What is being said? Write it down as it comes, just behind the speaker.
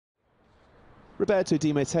Roberto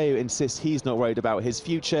Di Matteo insists he's not worried about his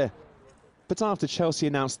future. But after Chelsea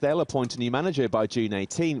announced they'll appoint a new manager by June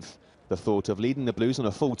 18th, the thought of leading the Blues on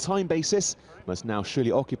a full-time basis must now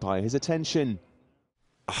surely occupy his attention.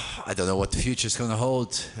 I don't know what the future is going to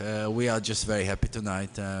hold. We are just very happy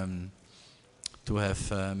tonight to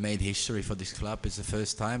have made history for this club. It's the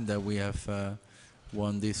first time that we have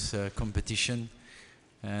won this competition,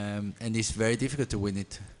 and it's very difficult to win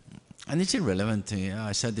it. And it's irrelevant.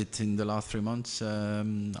 I said it in the last 3 months.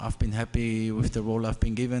 I've been happy with the role I've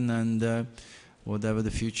been given, and whatever the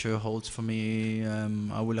future holds for me,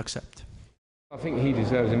 I will accept. I think he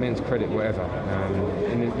deserves immense credit, whatever.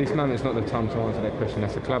 And this moment's not the time to answer that question.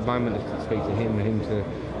 That's a club moment to speak to him and him to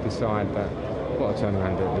decide. But what a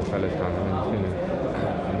turnaround the fella's done. I mean, it's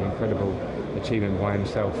been an incredible achievement by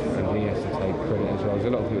himself, and he has to take credit as well. There's a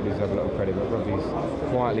lot of people who deserve a lot of credit, but Robbie's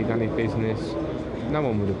quietly done his business. No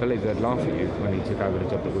one would have believed they'd laugh at you when he took over the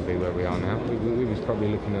job that would be where we are now. We was probably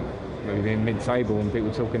looking at maybe being mid-table and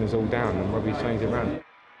people talking us all down, and Robbie's changed it around.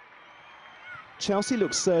 Chelsea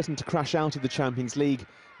looked certain to crash out of the Champions League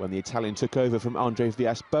when the Italian took over from Andre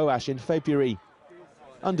Villas-Boas in February.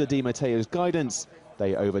 Under Di Matteo's guidance,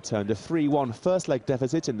 they overturned a 3-1 first-leg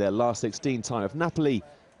deficit in their last 16 tie of Napoli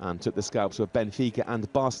and took the scalps of Benfica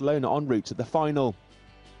and Barcelona en route to the final.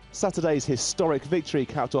 Saturday's historic victory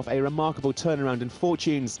capped off a remarkable turnaround in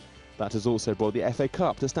fortunes that has also brought the FA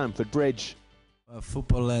Cup to Stamford Bridge.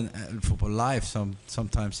 Football and football life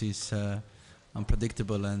sometimes is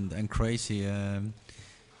unpredictable and crazy.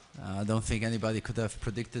 I don't think anybody could have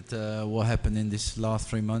predicted what happened in this last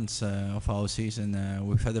 3 months of our season.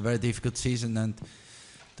 We've had a very difficult season, and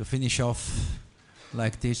to finish off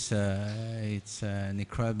like this, it's an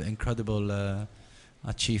incredible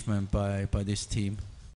achievement by this team.